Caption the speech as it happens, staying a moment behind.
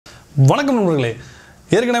வணக்கம் நண்பர்களே.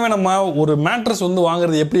 ஏற்கனவே நம்ம ஒரு மேட்ரஸ் வந்து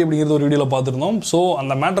வாங்குறது எப்படி அப்படிங்கிறது ஒரு வீடியோவில் பார்த்துருந்தோம். ஸோ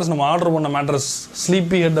அந்த மேட்ரஸ் நம்ம ஆர்டர் பண்ண மேட்ரஸ்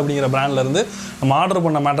ஸ்லீப்பிஹெட் அப்படிங்கிற பிராண்ட்லேருந்து நம்ம ஆர்டர்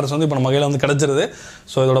பண்ண மேட்ரஸ் வந்து இப்போ நம்ம கையில் வந்து கிடச்சிருது.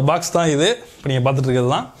 ஸோ இதோட பாக்ஸ் தான் இது, இப்போ நீங்கள் பார்த்துட்டு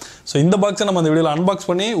இருக்கிறது தான். ஸோ இந்த பாக்ஸை நம்ம இந்த வீடியோவில் அன்பாக்ஸ்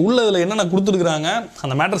பண்ணி உள்ள இதில் என்னென்ன கொடுத்துருக்குறாங்க,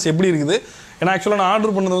 அந்த மேட்ரஸ் எப்படி இருக்குது. ஏன்னா ஆக்சுவலாக நான்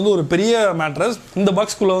ஆர்டர் பண்ணது வந்து ஒரு பெரிய மேட்ரஸ். இந்த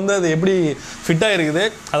பாக்ஸ்குள்ளே வந்து அது எப்படி ஃபிட்டாக இருக்குது,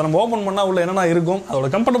 அதை நம்ம ஓப்பன் பண்ணால் உள்ள என்னென்ன இருக்கும், அதோட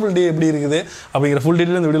கம்ஃபர்டபிலிட்டி எப்படி இருக்குது அப்படிங்கிற ஃபுல்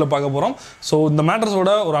டீட்டெயில் இந்த வீடியோவில் பார்க்க போகிறோம். ஸோ இந்த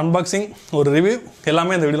மேட்ரஸோட ஒரு அன்பாக்சிங், ஒரு ரிவ்யூ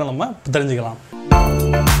எல்லாமே இந்த வீடியோவில் நம்ம தெரிஞ்சுக்கலாம்.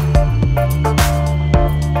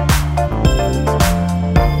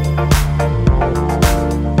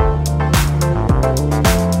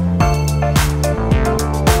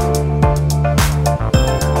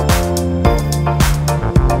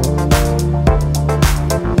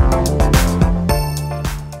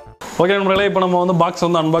 ஓகே நண்பர்களே, இப்போ நம்ம வந்து பாக்ஸ்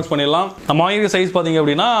வந்து அன்பாக்ஸ் பண்ணிடலாம். நம்ம வாங்கியிருக்க சைஸ் பார்த்தீங்க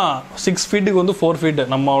அப்படின்னா 6 ஃபீட்டுக்கு வந்து 4 ஃபீட்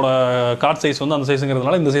நம்மளோட கார்ட் சைஸ் வந்து அந்த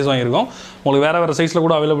சைஸுங்கிறதுனால இந்த சைஸ் வாங்கியிருக்கோம். உங்களுக்கு வேறு சைஸில்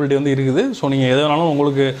கூட அவைலபிலிட்டி வந்து இருக்குது. ஸோ நீங்கள் எது வேணாலும்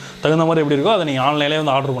உங்களுக்கு தகுந்த மாதிரி எப்படி இருக்கோ அதை நீங்கள் ஆன்லைன்லேயே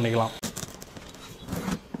வந்து ஆர்டர் பண்ணிக்கலாம்.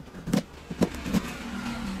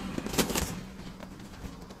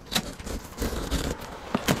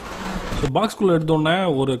 ஸோ பாக்ஸ்குள்ளே எடுத்தோடனே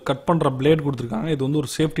ஒரு கட் பண்ணுற பிளேட் கொடுத்துருக்காங்க. இது வந்து ஒரு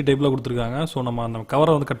சேஃப்டி டைப்பில் கொடுத்துருக்காங்க. ஸோ நம்ம அந்த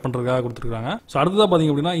கவரை வந்து கட் பண்ணுறதுக்காக கொடுத்துருக்காங்க. ஸோ அடுத்ததாக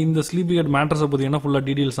பார்த்தீங்க அப்படின்னா இந்த ஸ்லீப்பிஹெட் மேட்ரஸை பார்த்தீங்கன்னா ஃபுல்லாக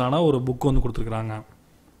டீட்டெயில்ஸான ஒரு புக் வந்து கொடுத்துருக்காங்க.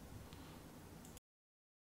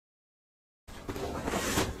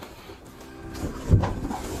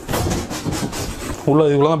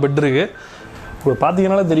 இவ்வளோ தான் பெட் இருக்குது. இப்போ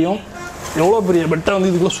பார்த்தீங்கன்னாலே தெரியும் எவ்வளோ பெரிய பெட்டை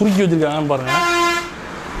வந்து இதுக்குள்ளே சுருக்கி வச்சுருக்காங்கன்னு பாருங்கள்.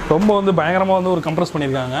 ரொம்ப வந்து பயங்கரமாக வந்து ஒரு கம்ப்ரஸ்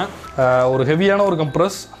பண்ணியிருக்காங்க. ஒரு ஹெவியான ஒரு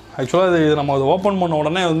கம்ப்ரஸ். ஆக்சுவலாக இது நம்ம அதை ஓப்பன் பண்ண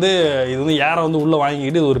உடனே வந்து இது வந்து ஏரை வந்து உள்ளே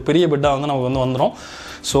வாங்கிக்கிட்டு இது ஒரு பெரிய பெட்டாக வந்து நமக்கு வந்து வந்துடும்.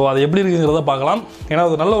 ஸோ அது எப்படி இருக்குங்கிறத பார்க்கலாம். ஏன்னா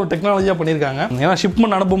அது நல்ல ஒரு டெக்னாலஜியாக பண்ணியிருக்காங்க. ஏன்னா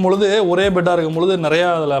ஷிப்மெண்ட் அனுப்பும் பொழுது ஒரே பெட்டாக இருக்கும் பொழுது நிறையா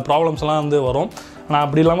அதில் ப்ராப்ளம்ஸ்லாம் வந்து வரும். ஆனால்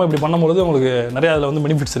அப்படி இல்லாமல் இப்படி பண்ணும்பொழுது உங்களுக்கு நிறையா அதில் வந்து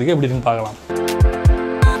பெனிஃபிட்ஸ் இருக்குது. எப்படின்னு பார்க்கலாம்.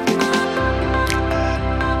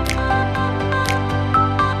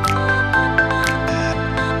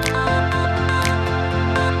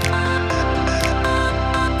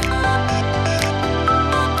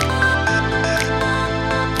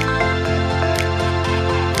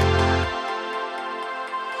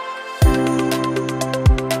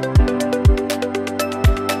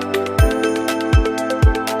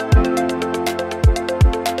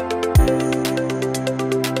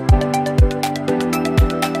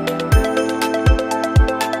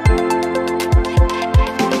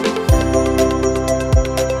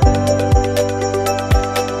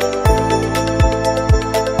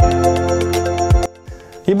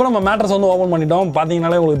 இப்போ நம்ம மேட்ரஸ் வந்து ஓப்பன் பண்ணிட்டோம்.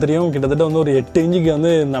 பார்த்தீங்கன்னாலே உங்களுக்கு தெரியும் கிட்டத்தட்ட வந்து ஒரு 8 இன்ச்சுக்கு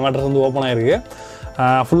வந்து இந்த மேட்ரஸ் வந்து ஓப்பன் ஆகிருக்கு.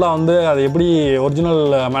 ஃபுல்லாக வந்து அது எப்படி ஒரிஜினல்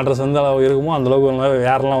மேட்ரஸ் எந்த அளவு இருக்குமோ அந்தளவுக்கு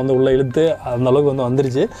ஏர்லாம் வந்து உள்ளே இழுத்து அந்தளவுக்கு வந்து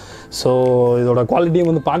வந்துருச்சு. ஸோ இதோட குவாலிட்டியும்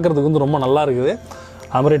வந்து பார்க்குறதுக்கு வந்து ரொம்ப நல்லா இருக்குது.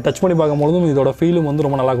 அது மாதிரி டச் பண்ணி பார்க்கும்பொழுதும் இதோட ஃபீலும் வந்து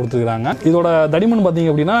ரொம்ப நல்லா கொடுத்துருக்காங்க. இதோட தடிமன்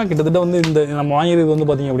பார்த்தீங்க அப்படின்னா கிட்டத்தட்ட வந்து இந்த நம்ம வாங்கியது வந்து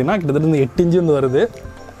பார்த்தீங்க அப்படின்னா கிட்டத்தட்ட இந்த 8 இன்ச்சு வந்து வருது.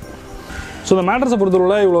 ஸோ இந்த மேட்ரஸை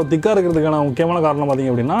பொறுத்தவரை இவ்வளோ திக்காக இருக்கிறதுக்கான முக்கியமான காரணம்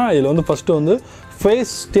பார்த்திங்க அப்படின்னா இதில் வந்து ஃபஸ்ட்டு வந்து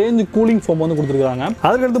ஃபேஸ் சேஞ்ச் கூலிங் ஃபோம் வந்து கொடுத்துருக்காங்க.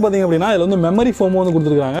 அதுக்கடுத்து பார்த்திங்க அப்படின்னா இதில் வந்து மெமரி ஃபோம் வந்து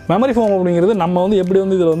கொடுத்துருக்காங்க. மெமரி ஃபோம் அப்படிங்கிறது நம்ம வந்து எப்படி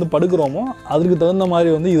வந்து இதில் வந்து படுக்கிறோமோ அதுக்கு தகுந்த மாதிரி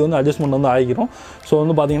வந்து இது வந்து அட்ஜஸ்ட்மெண்ட் வந்து ஆகிக்கிறோம். ஸோ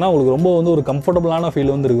வந்து பார்த்திங்கன்னா உங்களுக்கு ரொம்ப வந்து ஒரு கம்ஃபர்டபுளான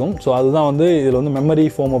ஃபீல் வந்து இருக்கும். ஸோ அதுதான் வந்து இதில் வந்து மெமரி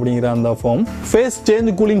ஃபோம் அப்படிங்கிற அந்த ஃபோம். ஃபேஸ்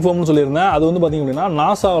சேஞ்ச் கூலிங் ஃபோம்னு சொல்லியிருந்தேன். அது வந்து பார்த்திங்க அப்படின்னா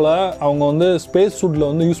நாசாவில் அவங்க வந்து ஸ்பேஸ் சூட்டில்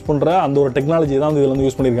வந்து யூஸ் பண்ணுற அந்த ஒரு டெக்னாலஜி தான் இதில் வந்து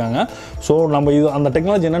யூஸ் பண்ணியிருக்காங்க. ஸோ நம்ம இது அந்த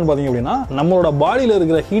டெக்னாலஜி என்னென்னு பார்த்திங்க அப்படின்னா நம்மளோட பாடியில்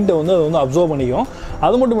இருக்கிற ஹீட்டை வந்து அது வந்து அப்சர்வ் பண்ணிக்கும்.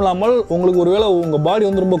 அது மட்டும் இல்லாமல் உங்களுக்கு ஒருவேளை உங்கள் பாடி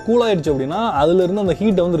வந்து ரொம்ப கூலாகிடுச்சு அப்படின்னா அதிலிருந்து அந்த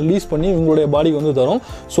ஹீட்டை வந்து ரிலீஸ் பண்ணி உங்களுடைய பாடிக்கு வந்து தரும்.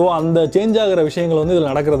 ஸோ அந்த சேஞ்ச் ஆகிற விஷயங்கள் வந்து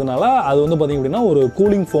இதில் நடக்கிறதுனால அது வந்து பார்த்திங்க அப்படின்னா ஒரு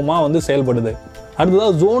கூலிங் ஃபோமாக வந்து செயல்படுது.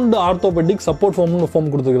 அடுத்ததாக ஜோன்டு ஆர்த்தோபெடிக் சப்போர்ட் ஃபோம்னு ஃபோம்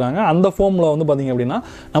கொடுத்துருக்காங்க. அந்த ஃபோமில் வந்து பார்த்திங்க அப்படின்னா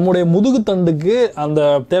நம்முடைய முதுகு தண்டுக்கு அந்த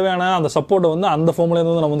தேவையான அந்த சப்போர்ட்டை வந்து அந்த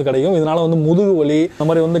ஃபோம்லேருந்து வந்து நம்ம வந்து கிடைக்கும். இதனால் வந்து முதுகு வலி அந்த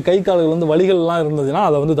மாதிரி வந்து கை கால்கள் வந்து வலிகள்லாம் இருந்ததுன்னா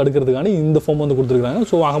அதை வந்து தடுக்கிறதுக்காண்டி இந்த ஃபோம் வந்து கொடுத்துருக்காங்க.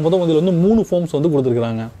 ஸோ ஆக மொத்தம் இதில் வந்து 3 ஃபோம்ஸ் வந்து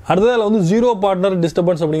கொடுத்துருக்காங்க. அடுத்ததில் வந்து ஜீரோ பார்ட்னர்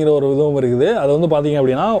டிஸ்டர்பன்ஸ் அப்படிங்கிற ஒரு இதுவும் இருக்குது. அது வந்து பார்த்திங்க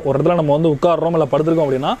அப்படின்னா ஒரு இடத்துல நம்ம வந்து உட்காடுறோம் இல்லை படுத்துருக்கோம்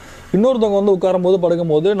அப்படின்னா இன்னொருத்தவங்க வந்து உட்காரும்போது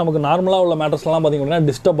படுக்கும்போது நமக்கு நார்மலாக உள்ள மேட்ரஸ்லாம் பார்த்திங்க அப்படின்னா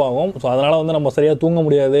டிஸ்டர்ப் ஆகும். ஸோ அதனால் வந்து நம்ம சரியாக தூங்க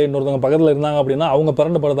முடியாது. இன்னொருத்தவங்க பக்கத்தில் இருந்தாங்க அப்படின்னா அவங்க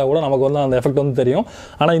பிறண்டு படுத்தா கூட நமக்கு வந்து அந்த எஃபெக்ட் வந்து தெரியும்.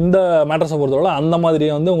 ஆனால் இந்த மேட்ரஸை பொறுத்தவரை அந்த மாதிரி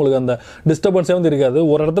வந்து உங்களுக்கு அந்த டிஸ்டர்பன்ஸே வந்து இருக்காது.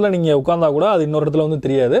 ஒரு இடத்துல நீங்கள் உட்கார்ந்தா கூட அது இன்னொரு இடத்துல வந்து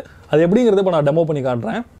தெரியாது. அது எப்படிங்கிறது இப்போ நான் டெமோ பண்ணி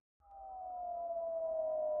காட்டுறேன்.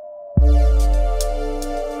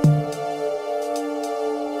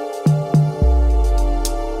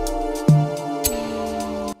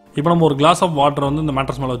 இப்போ நம்ம ஒரு கிளாஸ் ஆஃப் வாட்டர் வந்து இந்த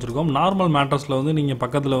மேட்ரஸ் மேலே வச்சுருக்கோம். நார்மல் மேட்ரஸில் வந்து நீங்கள்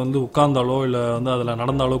பக்கத்தில் வந்து உட்கார்ந்தாலோ இல்லை வந்து அதில்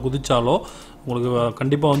நடந்தாலோ குதிச்சாலோ உங்களுக்கு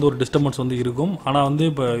கண்டிப்பாக வந்து ஒரு டிஸ்டர்பன்ஸ் வந்து இருக்கும். ஆனால் வந்து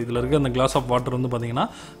இப்போ இதில் இருக்க அந்த கிளாஸ் ஆஃப் வாட்டர் வந்து பார்த்திங்கன்னா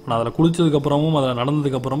நான் அதில் குளிச்சதுக்கப்புறமும் அதில்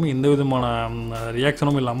நடந்ததுக்கப்புறமும் எந்த விதமான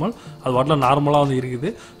ரியாக்ஷனும் இல்லாமல் அது வாட்டில் நார்மலாக வந்து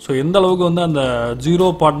இருக்குது. ஸோ எந்த அளவுக்கு வந்து அந்த ஜீரோ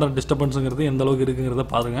பார்ட்னர் டிஸ்டர்பன்ஸுங்கிறது எந்த அளவுக்கு இருக்குங்கிறத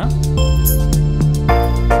பாருங்கள்.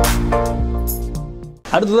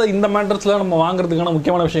 அடுத்ததாக இந்த மேட்ரஸில் நம்ம வாங்குறதுக்கான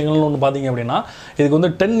முக்கியமான விஷயங்கள்னு ஒன்று பார்த்தீங்க அப்படின்னா இதுக்கு வந்து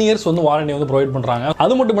 10 இயர்ஸ் வந்து வாரண்டி வந்து ப்ரொவைட் பண்ணுறாங்க.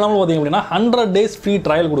 அது மட்டும் இல்லாமல் பார்த்தீங்க அப்படின்னா 100 days ஃப்ரீ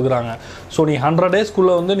ட்ரையல் கொடுக்குறாங்க. ஸோ நீங்கள் 100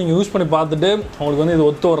 daysக்குள்ளே வந்து நீங்கள் யூஸ் பண்ணி பார்த்துட்டு உங்களுக்கு வந்து இது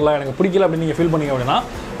ஒத்து வரல, எனக்கு பிடிக்கல அப்படின்னு நீங்கள் ஃபீல் பண்ணிங்க அப்படின்னா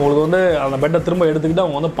உங்களுக்கு வந்து அந்த பெட்டை திரும்ப எடுத்துக்கிட்டு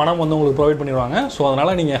அவங்க வந்து பணம் வந்து உங்களுக்கு ப்ரொவைட் பண்ணிடுவாங்க. ஸோ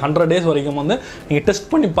அதனால் நீங்கள் 100 days வரைக்கும் வந்து நீங்கள்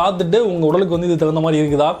டெஸ்ட் பண்ணி பார்த்துட்டு உங்கள் உடலுக்கு வந்து இது தகுந்த மாதிரி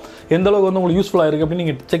இருக்குதா, எந்த அளவுக்கு வந்து உங்களுக்கு யூஸ்ஃபுல்லாக இருக்குது அப்படின்னு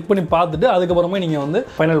நீங்கள் செக் பண்ணி பார்த்துட்டு அதுக்கப்புறமே நீங்கள் வந்து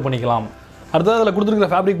ஃபைனல் பண்ணிக்கலாம். அடுத்தது அதில் கொடுத்துருக்கிற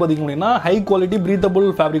ஃபேப்ரிக் பார்த்திங்க அப்படின்னா ஹை குவாலிட்டி ப்ரீத்தபிள்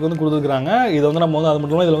ஃபேப்ரிக் வந்து கொடுத்துருக்காங்க. இது வந்து நம்ம வந்து அது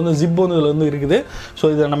மட்டும் இல்லாமல் இதில் வந்து ஜிப் வந்து இதில் வந்து இருக்குது. ஸோ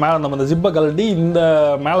இதை நம்ம அந்த ஜிப்பை கழட்டி இந்த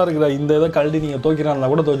மேலே இருக்கிற இந்த இதை கழட்டி நீங்கள் துவைக்கிறதா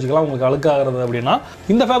கூட துவைச்சிக்கலாம் உங்களுக்கு அழுக்காகிறது அப்படின்னா.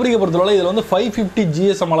 இந்த ஃபேப்ரிக்கை பொறுத்தவரை இதில் வந்து 550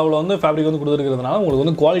 GSM அளவில் வந்து ஃபேப்ரிக் வந்து கொடுத்துருக்கிறதுனால உங்களுக்கு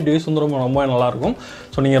வந்து குவாலிட்டி வைஸ் வந்து ரொம்ப நல்லாயிருக்கும்.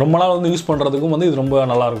 ஸோ நீங்கள் ரொம்ப நாள் வந்து யூஸ் பண்ணுறதுக்கும் வந்து இது ரொம்ப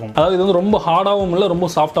நல்லாயிருக்கும். அதாவது இது வந்து ரொம்ப ஹார்டாகவும் இல்லை, ரொம்ப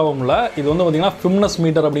சாஃப்டாகவும் இல்லை. இது வந்து பார்த்திங்கன்னா ஃபிம்னஸ்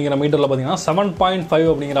மீட்டர் அப்படிங்கிற மீட்டரில் பார்த்தீங்கன்னா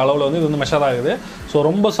 7.5 அப்படிங்கிற அளவில் வந்து இது வந்து மெஷர் ஆகுது. ஸோ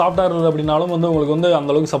ரொம்ப சாஃப்டாக இருந்தது அப்படின்னா வந்து உங்களுக்கு வந்து அந்த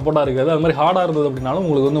அளவுக்கு சப்போர்ட்டாக இருக்காது. அது மாதிரி ஹார்டாக இருந்தது அப்படின்னாலும்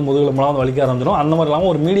உங்களுக்கு வந்து முதுகுலமெல்லாம் வந்து வலிக்க ஆரம்பிச்சிடும். அந்த மாதிரி இல்லாமல்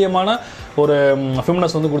ஒரு மீடியமான ஒரு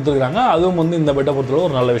ஃபிம்னஸ் வந்து கொடுத்துருக்காங்க. அதுவும் வந்து இந்த பெட்டை பொறுத்தவரை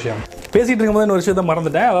ஒரு நல்ல விஷயம். பேசிகிட்டு இருக்கும்போது இன்னொரு விஷயத்தை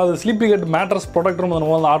மறந்துட்டேன். அதாவது ஸ்லீப்பிஹெட் மேட்ரஸ் ப்ராடக்ட் நம்ம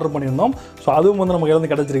வந்து ஆர்டர் பண்ணியிருந்தோம். ஸோ அதுவும் வந்து நமக்கு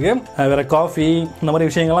வந்து கிடச்சிருக்கு. வேறு காஃபி இந்த மாதிரி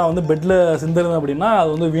விஷயங்கள்லாம் வந்து பெட்டில் சிந்துருது அப்படின்னா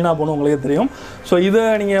அது வந்து வீணாக போகணும் உங்களுக்கே தெரியும். ஸோ இதை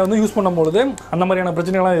நீங்கள் வந்து யூஸ் பண்ணும்பொழுது அந்த மாதிரியான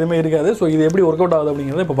பிரச்சனைகள்லாம் எதுவுமே இருக்காது. ஸோ இது எப்படி ஒர்க் அவுட் ஆகுது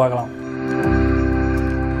அப்படிங்கிறத இப்போ பார்க்கலாம்.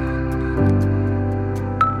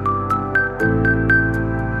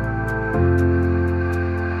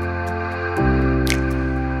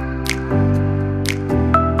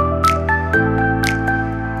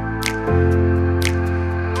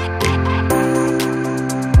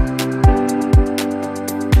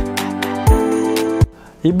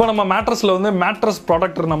 இப்போ நம்ம மேட்ரஸில் வந்து மேட்ரஸ்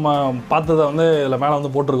ப்ராடக்ட் நம்ம பார்த்ததை வந்து இதில் மேலே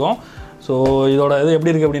வந்து போட்டிருக்கோம். ஸோ இதோட இது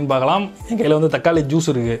எப்படி இருக்குது அப்படின்னு பார்க்கலாம். என் கையில் வந்து தக்காளி ஜூஸ்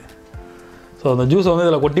இருக்குது. ஸோ அந்த ஜூஸை வந்து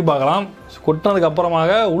இதில் கொட்டி பார்க்கலாம். கொட்டினதுக்கு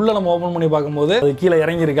அப்புறமாக உள்ளே நம்ம ஓப்பன் பண்ணி பார்க்கும்போது அது கீழே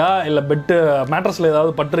இறங்கியிருக்கா இல்லை பெட்டு மேட்ரஸில்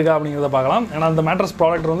ஏதாவது பட்டிருக்கா அப்படிங்கிறத பார்க்கலாம். ஏன்னா அந்த மேட்ரஸ்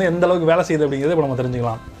ப்ராடக்ட் வந்து எந்த அளவுக்கு வேலை செய்யுது அப்படிங்கிறத இப்போ நம்ம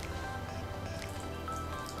தெரிஞ்சுக்கலாம்.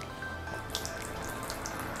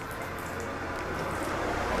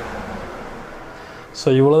 ஸோ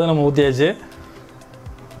இவ்வளோதான் நம்ம ஊற்றியாச்சு.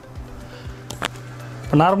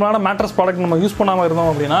 இப்போ நார்மலான மேட்ரஸ் ப்ராடக்ட் நம்ம யூஸ் பண்ணாமல் இருந்தோம்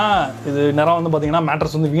அப்படின்னா இது நேரம் வந்து பார்த்திங்கன்னா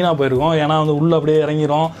மேட்ரஸ் வந்து வீணாக போயிருக்கும். ஏன்னா வந்து உள்ளே அப்படியே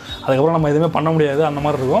இறங்கிடும். அதுக்கப்புறம் நம்ம எதுவுமே பண்ண முடியாது, அந்த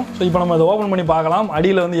மாதிரி இருக்கும். ஸோ இப்போ நம்ம இதை ஓப்பன் பண்ணி பார்க்கலாம்.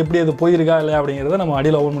 அடியில் வந்து எப்படி அது போயிருக்கா இல்லையா அப்படிங்கிறத நம்ம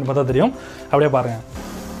அடியில் ஓப்பன் பண்ணி பார்த்தா தெரியும். அப்படியே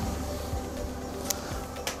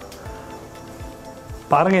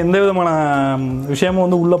பாருங்கள் எந்த விதமான விஷயமும்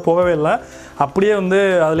வந்து உள்ளே போகவே இல்லை, அப்படியே வந்து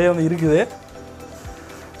அதிலே வந்து இருக்குது.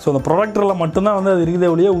 ஸோ அந்த ப்ராடக்டில் மட்டும்தான் வந்து அது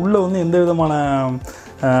இருக்குதே ஒழிய உள்ளே வந்து எந்த விதமான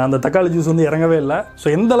அந்த தக்காளி ஜூஸ் வந்து இறங்கவே இல்லை. ஸோ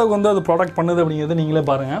எந்த அளவுக்கு வந்து அது ப்ராடக்ட் பண்ணுது அப்படிங்கிறது நீங்களே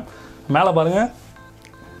பாருங்கள். மேலே பாருங்கள்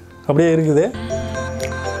அப்படியே இருக்குது.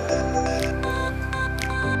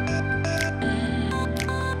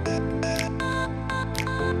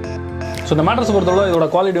 ஸோ இந்த மேட்ரஸ் பொறுத்தவரை இதோட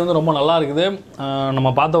குவாலிட்டி வந்து ரொம்ப நல்லா இருக்குது. நம்ம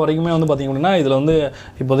பார்த்த வரைக்குமே வந்து பார்த்திங்க அப்படின்னா இதில் வந்து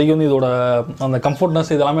இப்போதைக்கு வந்து இதோட அந்த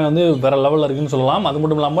கம்ஃபர்ட்னஸ் இதெல்லாமே வந்து வேறு லெவலில் இருக்குதுன்னு சொல்லலாம். அது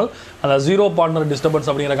மட்டும் இல்லாமல் அந்த ஜீரோ பார்ட்னர் டிஸ்டர்பன்ஸ்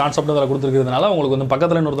அப்படிங்கிற கான்செப்ட் அதில் கொடுத்துருக்கிறதுனால உங்களுக்கு வந்து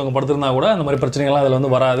பக்கத்தில் இன்னொருத்தவங்க படுத்திருந்தா கூட அந்த மாதிரி பிரச்சனைகள்லாம் அதில்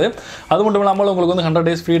வந்து வராது. அது மட்டும் இல்லாமல் உங்களுக்கு வந்து 100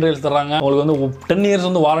 days ஃப்ரீ ட்ரையல்ஸ் தர்றாங்க. உங்களுக்கு வந்து 10 years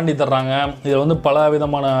வந்து வாரண்டி தர்றாங்க. இதில் வந்து பல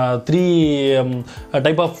விதமான 3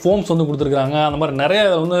 டைப் ஆஃப் ஃபோம்ஸ் வந்து கொடுத்துருக்காங்க. அந்த மாதிரி நிறைய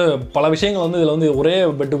வந்து பல விஷயங்கள் வந்து இதில் வந்து ஒரே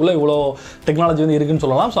பெட்டுக்குள்ளே இவ்வளோ டெக்னாலஜி வந்து இருக்குன்னு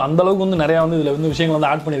சொல்லலாம். ஸோ அந்தளவுக்கு வந்து நிறையா வந்து இதில் வந்து விஷயங்கள் வந்து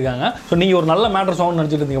ஆட் பண்ணியிருக்காங்க. ஸோ நீங்கள் ஒரு நல்ல மேட்ரஸ் வாங்கணும்னு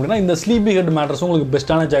நினச்சிட்டு இருந்தீங்க அப்படின்னா இந்த ஸ்லீப்பிஹெட் மேட்ரஸ் உங்களுக்கு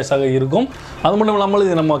பெஸ்ட்டான சாய்ஸாக இருக்கும். அது மட்டும் இல்லாமல்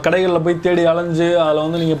இது நம்ம கடைகளில் போய் தேடி அலைஞ்சு அதில்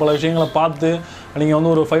வந்து நீங்கள் பல விஷயங்களை பார்த்து நீங்கள் வந்து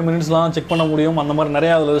ஒரு 5 minutesலாம் செக் பண்ண முடியும். அந்த மாதிரி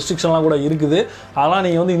நிறையா அதில் ரெஸ்ட்ரிக்ஷன்லாம் கூட இருக்குது. ஆனால்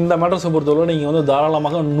நீங்கள் வந்து இந்த மேட்ரஸை பொறுத்தவரை நீங்கள் வந்து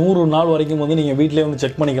தாராளமாக 100 நாள் வரைக்கும் வந்து நீங்கள் வீட்டிலே வந்து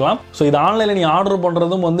செக் பண்ணிக்கலாம். ஸோ இது ஆன்லைனில் நீங்கள் ஆர்டர்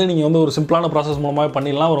பண்ணுறதும் வந்து நீங்கள் வந்து ஒரு சிம்பிளான ப்ராசஸ் மூலமாக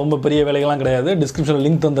பண்ணிடலாம். ரொம்ப பெரிய வேலைகள்லாம் கிடையாது. டிஸ்கிரிப்ஷனில்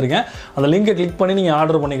லிங்க் தந்திருக்கேன். அந்த லிங்கை கிளிக் பண்ணி நீங்கள்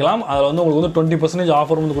ஆர்டர் பண்ணிக்கலாம். அதில் வந்து உங்களுக்கு வந்து 20%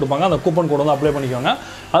 ஆஃபர் வந்து கொடுப்பாங்க. அந்த கூப்பன் கோட் வந்து அப்ளை பண்ணிக்கோங்க.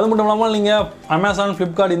 அது மட்டும் இல்லாமல் நீங்கள் அமேசான்,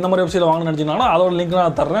 ஃப்ளிப்கார்ட் இந்த மாதிரி வெப்சைட்டில் வாங்க நினச்சிங்கன்னா அதோட லிங்க்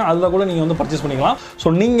நான் தர்றேன். அதில் கூட நீங்கள் வந்து பர்ச்சேஸ் பண்ணிக்கலாம். ஸோ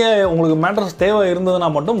நீங்கள் உங்களுக்கு மேட்ரஸ் தேவை இருந்ததுன்னா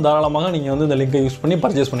மட்டும் தாராளமாக நீங்கள் வந்து இந்த லிங்கை யூஸ் பண்ணி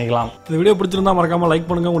பர்ச்சேஸ் பண்ணிக்கலாம். இந்த வீடியோ பிடிச்சிருந்தா மறக்காம லைக்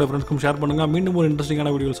பண்ணுங்க, உங்களுடைய ஃப்ரெண்ட்ஸ்க்கும் ஷேர் பண்ணுங்க. மீண்டும் ஒரு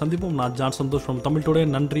இன்ட்ரெஸ்டிங்கான வீடியோவில் சந்திப்போம். நான் John Santhosh from Tamil today.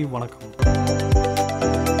 நன்றி, வணக்கம்.